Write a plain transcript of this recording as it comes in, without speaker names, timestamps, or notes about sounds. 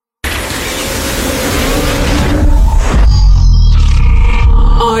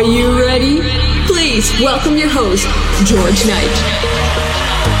host, George Knight.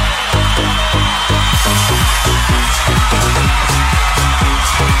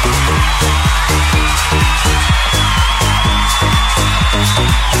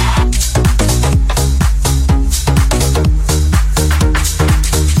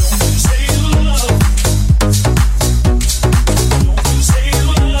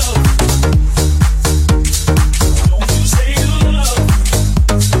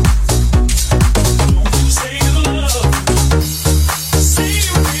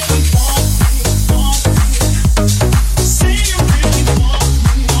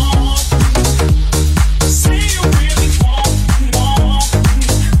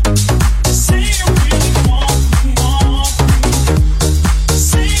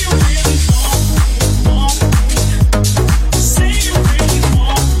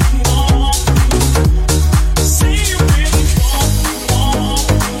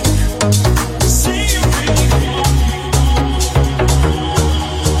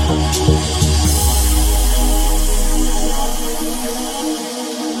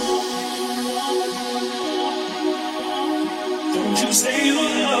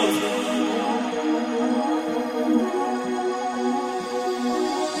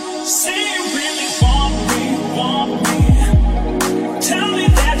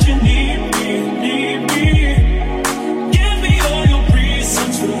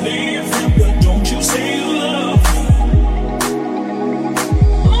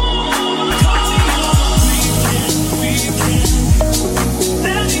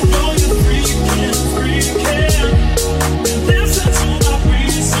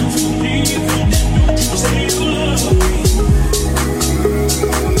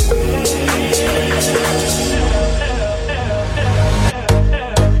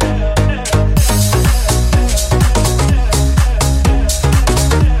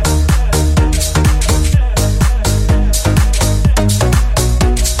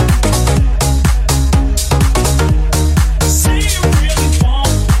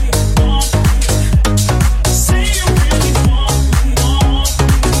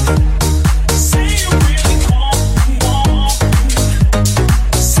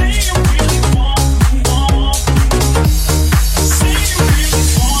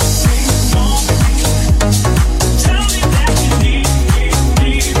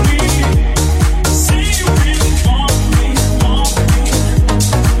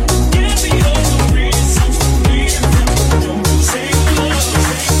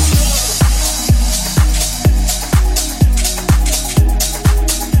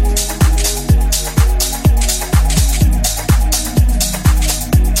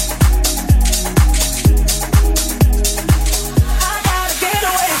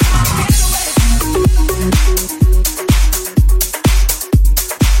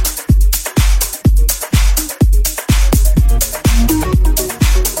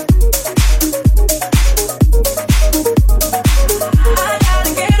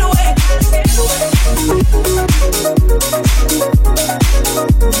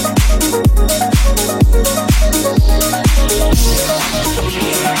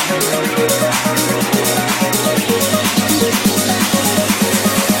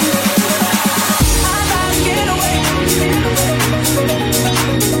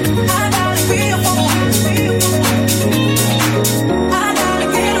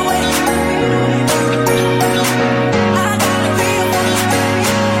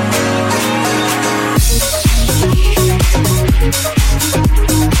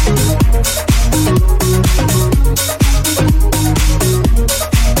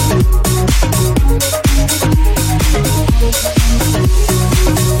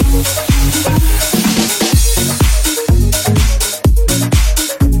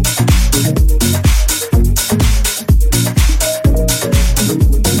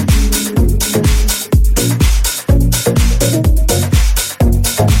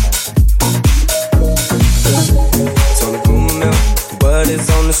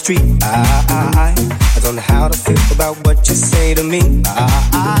 I don't know how to feel about what you say to me.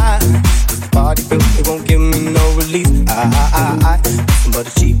 The party bill, it won't give me no relief. But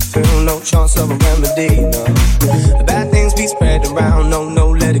a cheap thrill, no chance of a remedy. No, the bad things be spread around.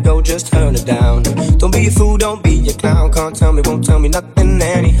 No, let it go, just turn it down. Don't be a fool, don't be a clown. Can't tell me, won't tell me nothing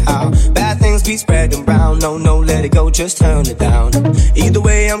anyhow. Bad things be spreading around. No, let it go, just turn it down. Either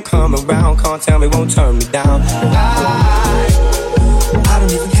way, I'm coming around. Can't tell me, won't turn me down. I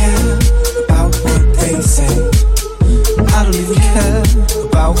don't even care about what they say. I don't even care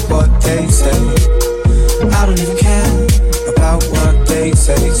about what they say. I don't even care about what they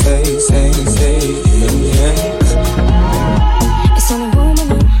say. Yeah. It's on the room,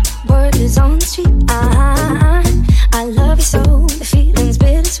 word is on the street.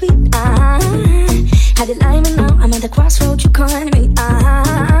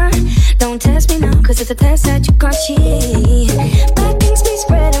 'cause it's a test that you can't cheat. Bad things be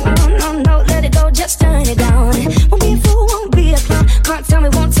spread around, no, no, let it go, just turn it down. Won't be a fool, won't be a clown, can't tell me,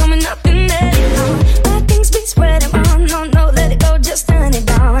 won't tell me nothing, let it down. Bad things be spread around, no, no, let it go, just turn it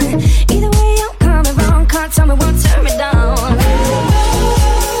down. Either way, I'm coming round, can't tell me, won't turn me down.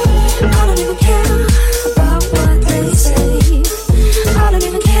 I don't even care about what they say. I don't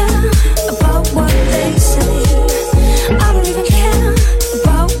even care about what they say. I don't even care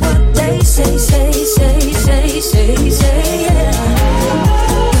about what they say, yeah.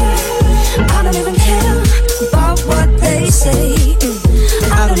 I don't even care about what they say.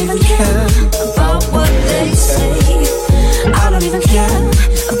 I don't even care about what they say. I don't even care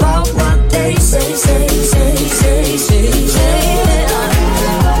about what they say, yeah.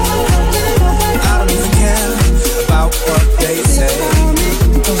 I don't even care about what they say.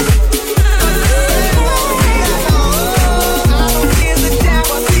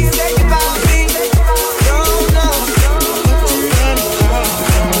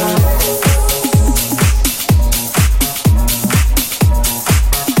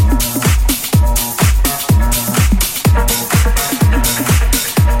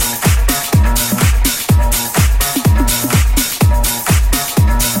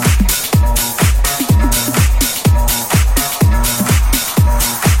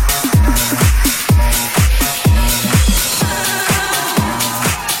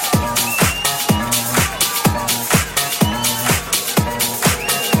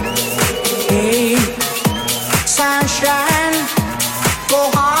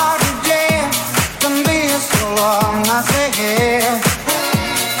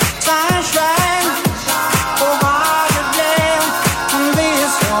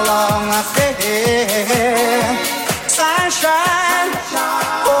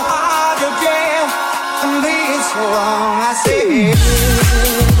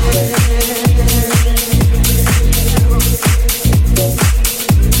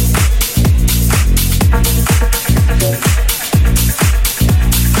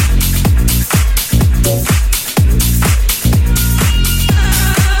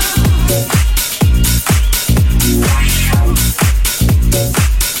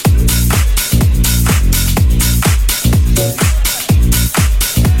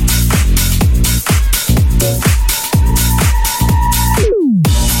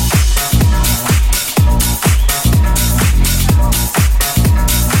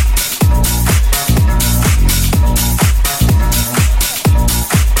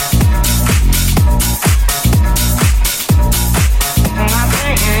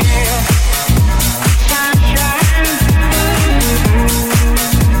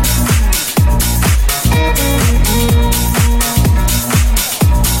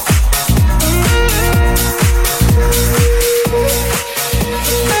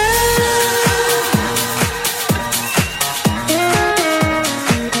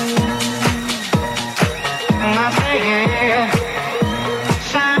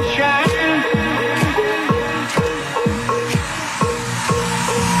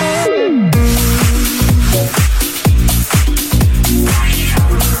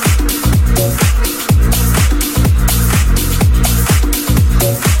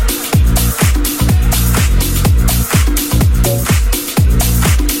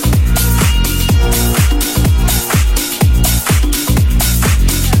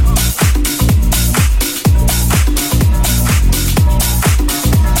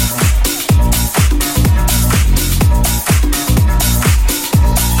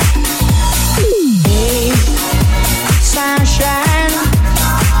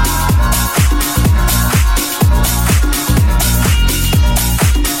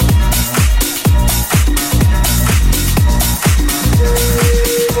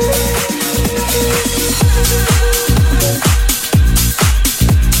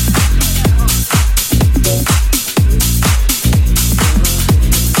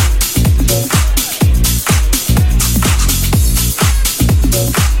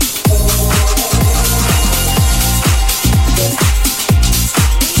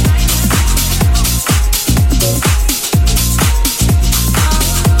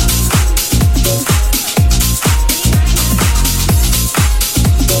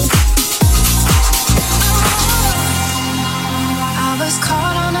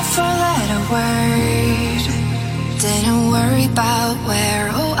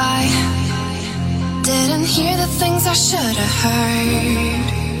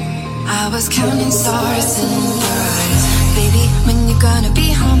 I was counting stars in your eyes. Baby, when you gonna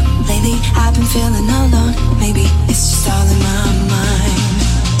be home? Lately I've been feeling alone. Maybe it's just all in my mind.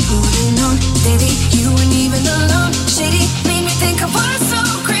 Who'd have known? Baby, you weren't even alone. Shady made me think I was so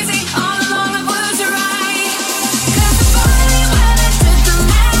crazy. All along I was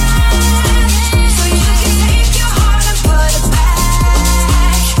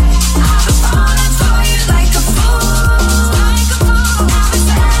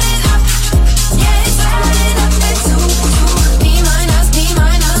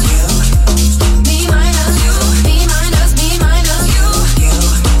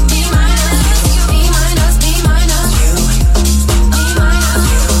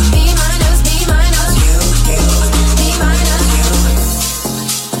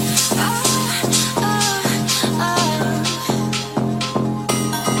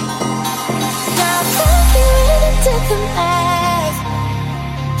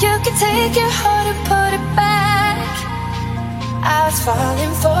You can take your heart and put it back. I was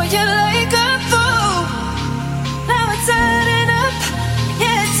falling for you like a fool. Now it's adding up.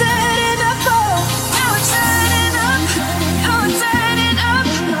 Yeah, it's adding up. Oh, now it's adding up. Now it's adding up.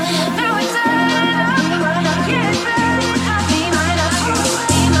 Now it's adding up. Yeah, it's adding up. B minus you.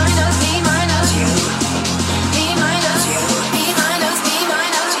 B minus, B minus you. B minus you. B minus, B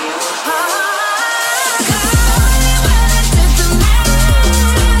minus you.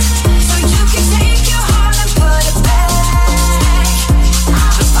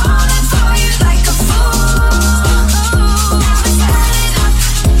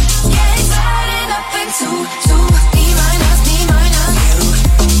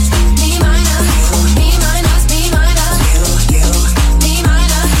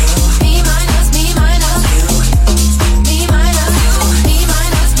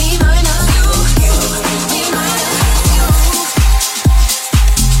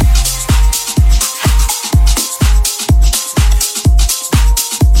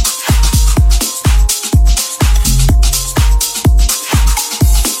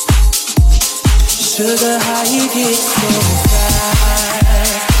 Sugar, how you get so fly?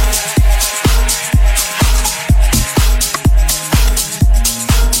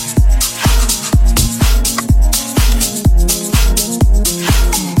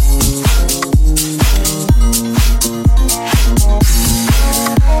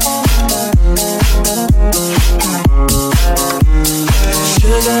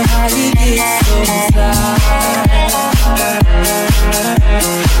 Sugar, how you get so fly?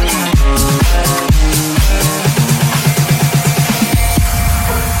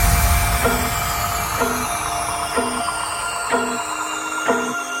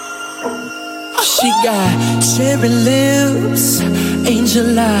 She got cherry lips,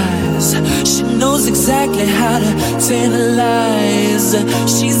 angel eyes. She knows exactly how to tantalize.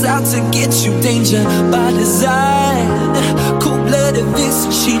 She's out to get you, danger by design. Cold-blooded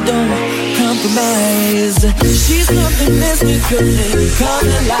vixen, she don't compromise. She's nothing mystically come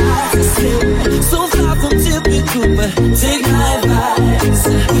alive. So far from typical, but take my advice.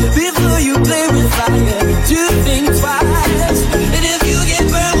 Before you play with fire, do think twice. And if you get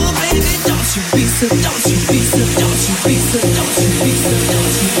burned, well, baby, don't you be so, don't you be so, don't you be so, don't you be so,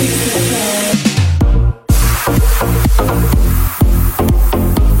 don't you be so bad.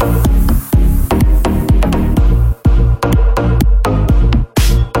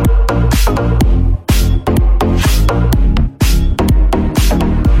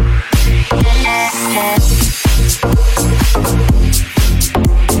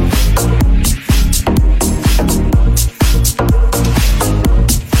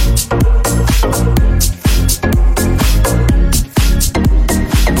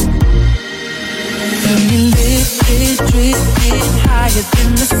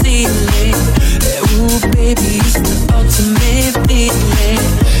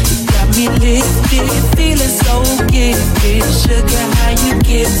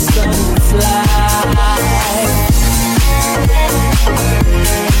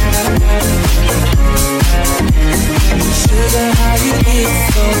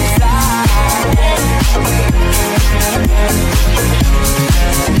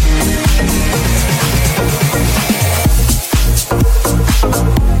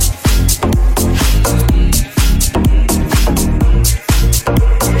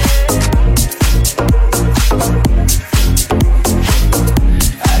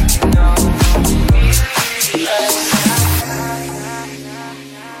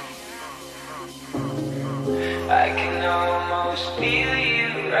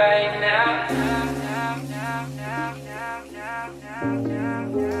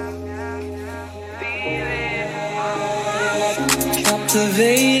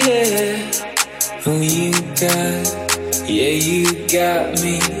 Captivated, oh you got, yeah you got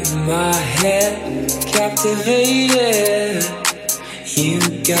me in my head. Captivated, you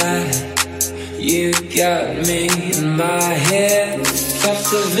got me in my head.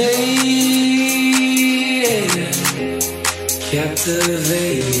 Captivated,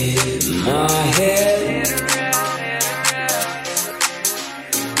 captivated in my head.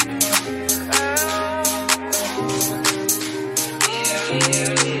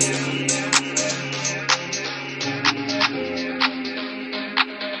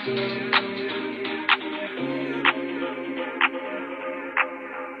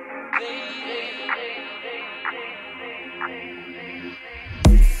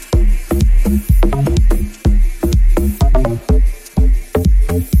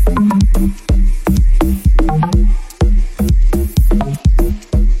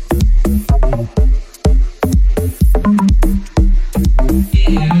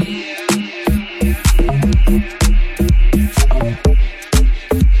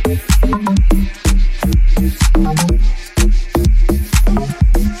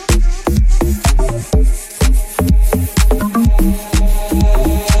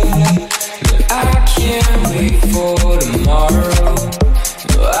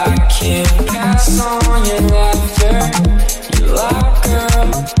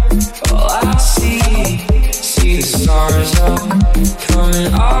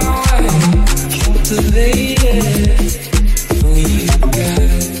 coming our way, captivated. Oh,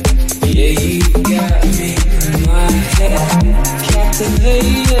 you got me in my head,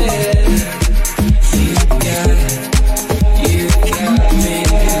 captivated. You got me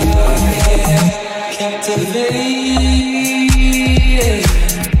in my head, captivated,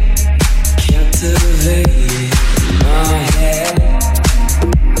 captivated in my head.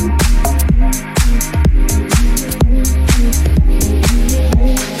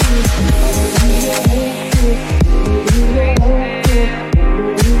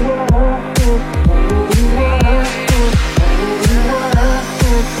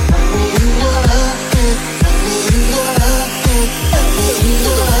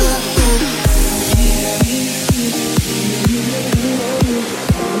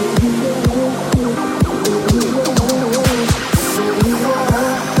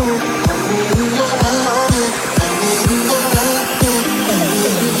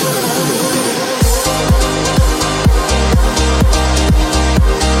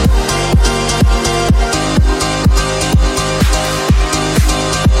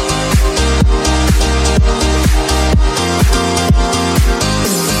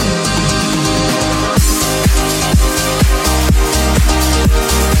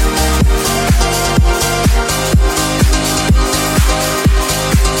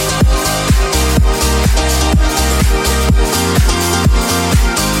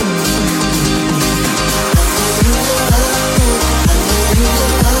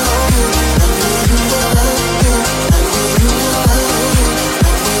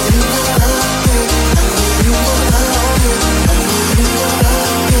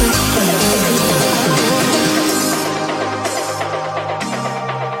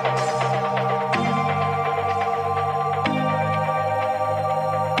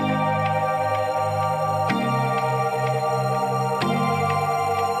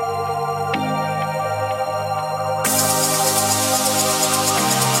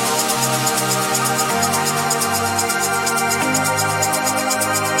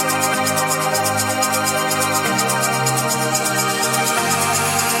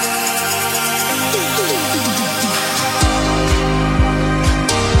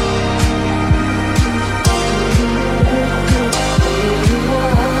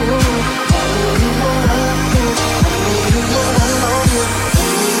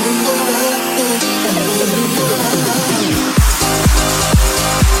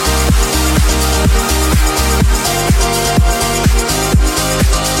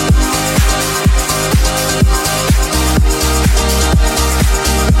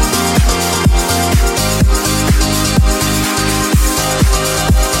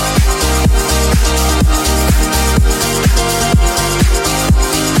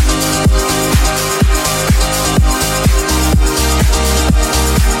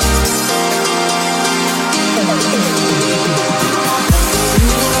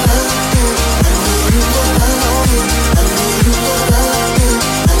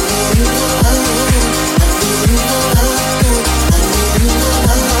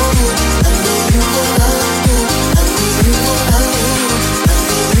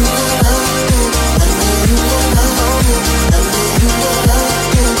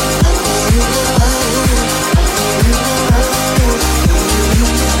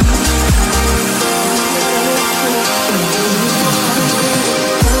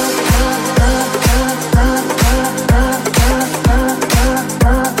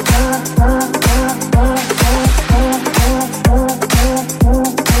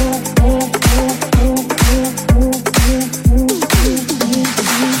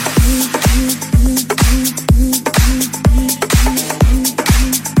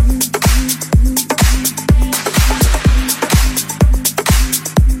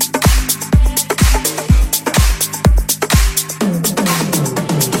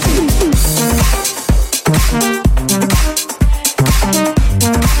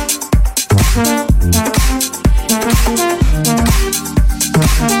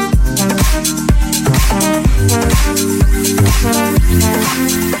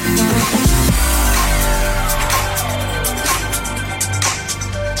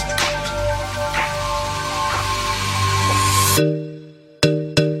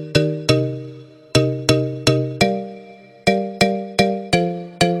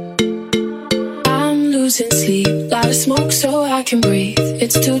 losing sleep, light a smoke so I can breathe.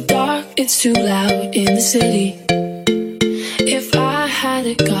 It's too dark, it's too loud in the city. If I had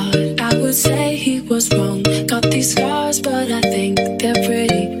a god, I would say he was wrong. Got these scars, but I think they're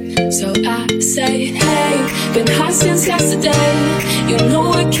pretty. So I say, hey, been high since yesterday. You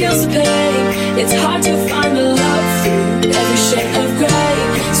know it kills the pain. It's hard to find the love through every shade of gray.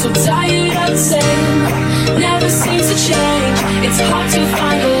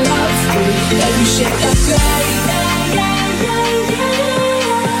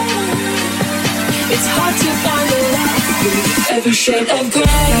 every shade of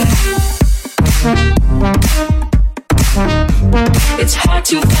gray. It's hard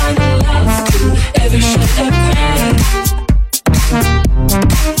to find a love through every shade of gray.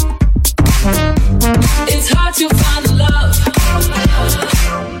 It's hard to find a love.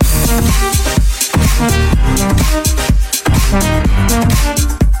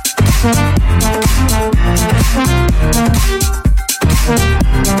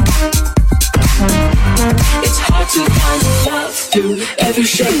 It's hard to find love through every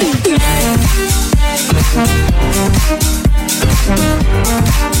shade of gray.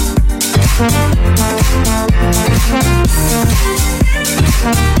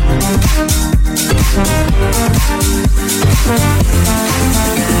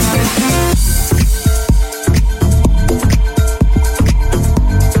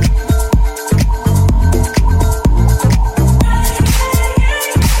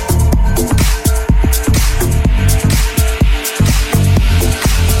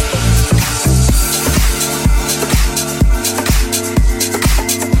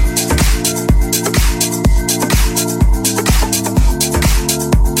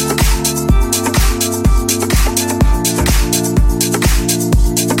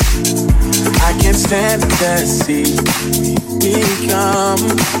 Stand to see we become.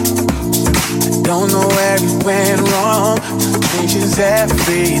 I don't know where we went wrong. Changes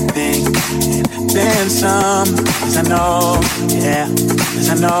everything and then some. 'Cause I know, yeah. 'Cause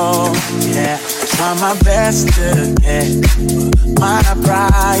I know, yeah. Try my best to get my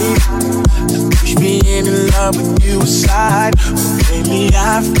pride to push me in love with you aside. But lately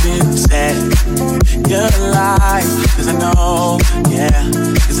I've been sad. You're alive. 'Cause I know, yeah.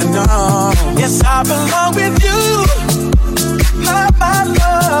 'Cause I know, yes, I belong with you. My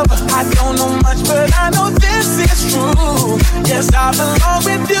love. I don't know much, but I know this is true. Yes, I belong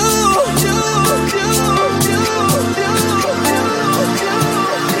with you.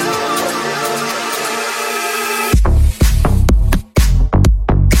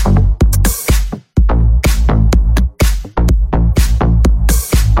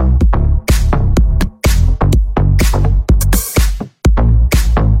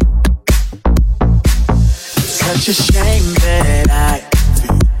 Such a shame that I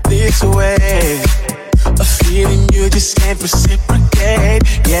feel this way. A feeling you just can't reciprocate.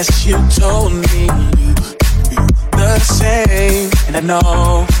 Yes, you told me you feel the same. And I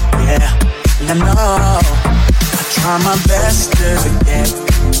know, yeah, and I know. I try my best to get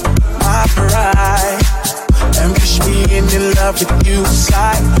my pride and push me into love with you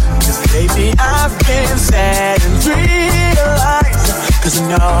aside. 'Cause lately I've been sad and realized. 'Cause I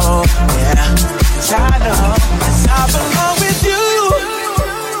know, yeah. I know, yes, I belong with you.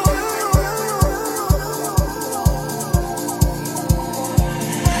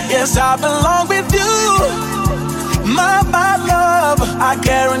 Yes, I belong with you. My love, I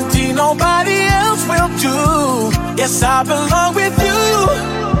guarantee nobody else will do. Yes, I belong with you.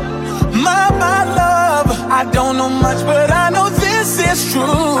 My love, I don't know much, but I know this is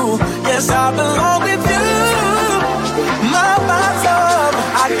true. Yes, I belong with you. My love,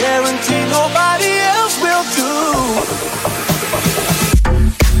 I guarantee nobody else will do.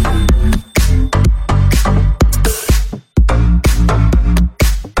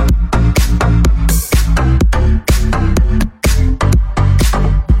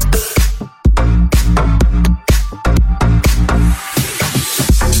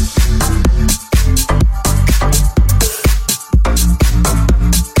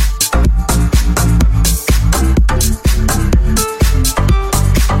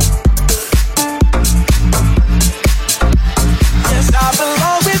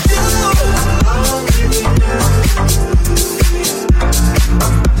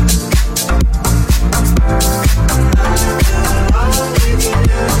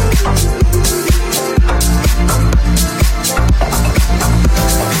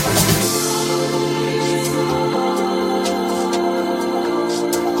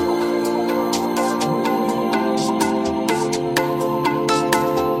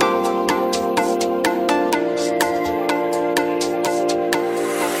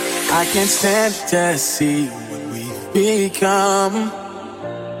 I can't stand to see what we've become.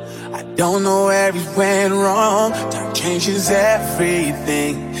 I don't know where we went wrong. Time changes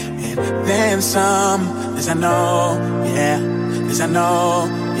everything and then some. As I know, yeah. As I know,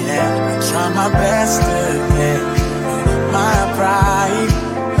 yeah. I try my best to get my pride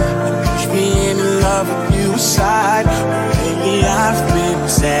and push me in love with you aside. But lately I've been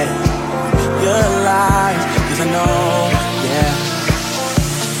sad. You're alive. 'Cause I know, yeah.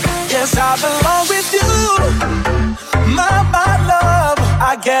 Yes, I belong with you. My love,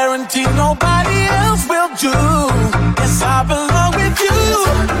 I guarantee nobody else will do. Yes, Yes, I belong with you.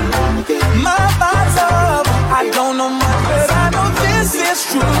 My vibes up. I don't know much, but I know this is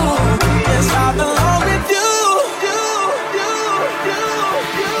true. Yes, I belong with you.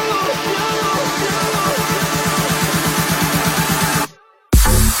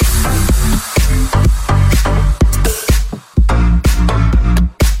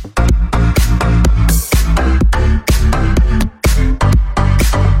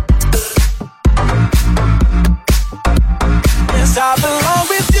 I belong with you. Yes, I belong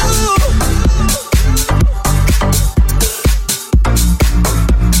with you.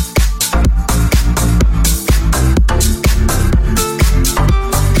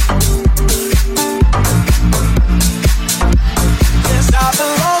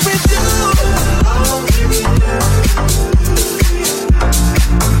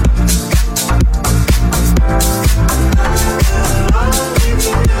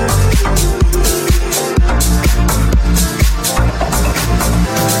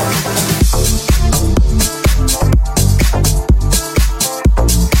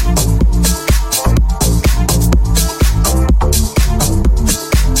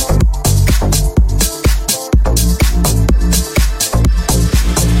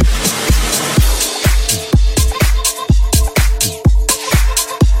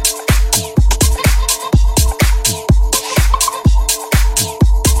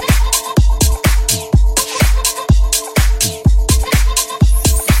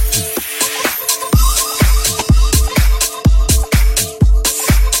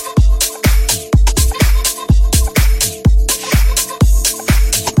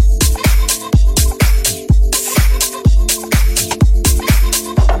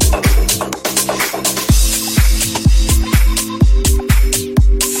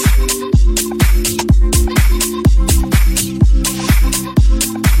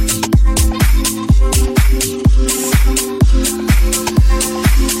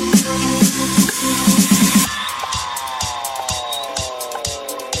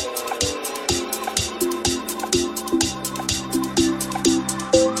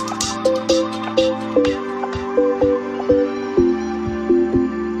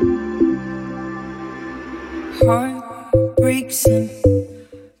 Heartbreaks and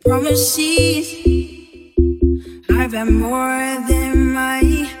promises, I've had more than my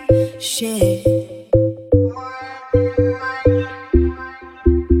share.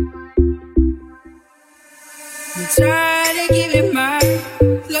 I'm tired of giving my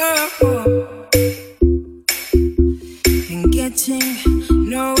love and getting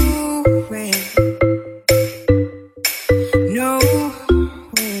nowhere.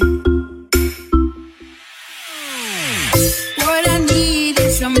 What I need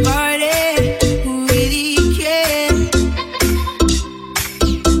is somebody who really cares.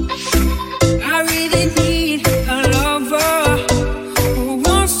 I really need a lover who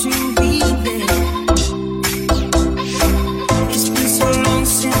wants to be there. It's been so long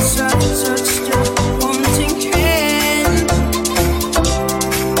since I touched a wanting hand.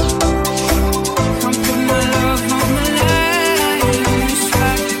 Come put my love on the line. It's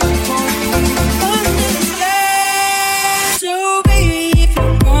like on this land. So baby, if you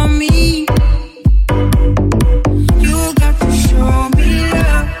want me, you got to show me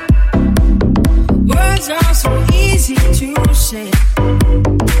love. Words are so easy to say,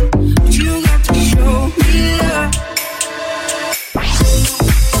 but you got to show me love.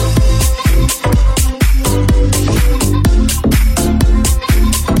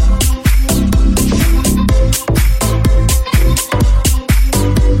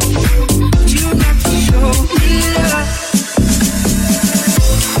 You got to show me love.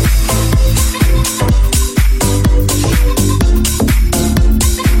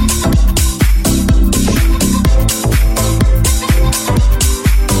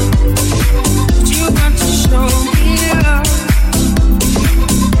 You got to show me love.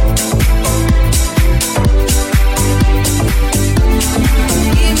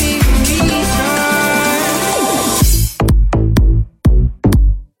 Give me a reason.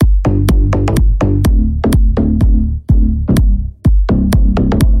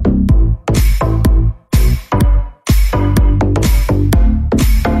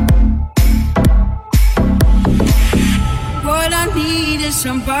 What I need is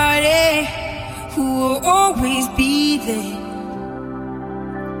somebody who will always be there.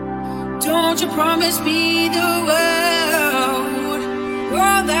 Don't you promise me the world,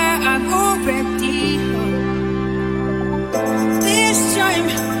 all that I've already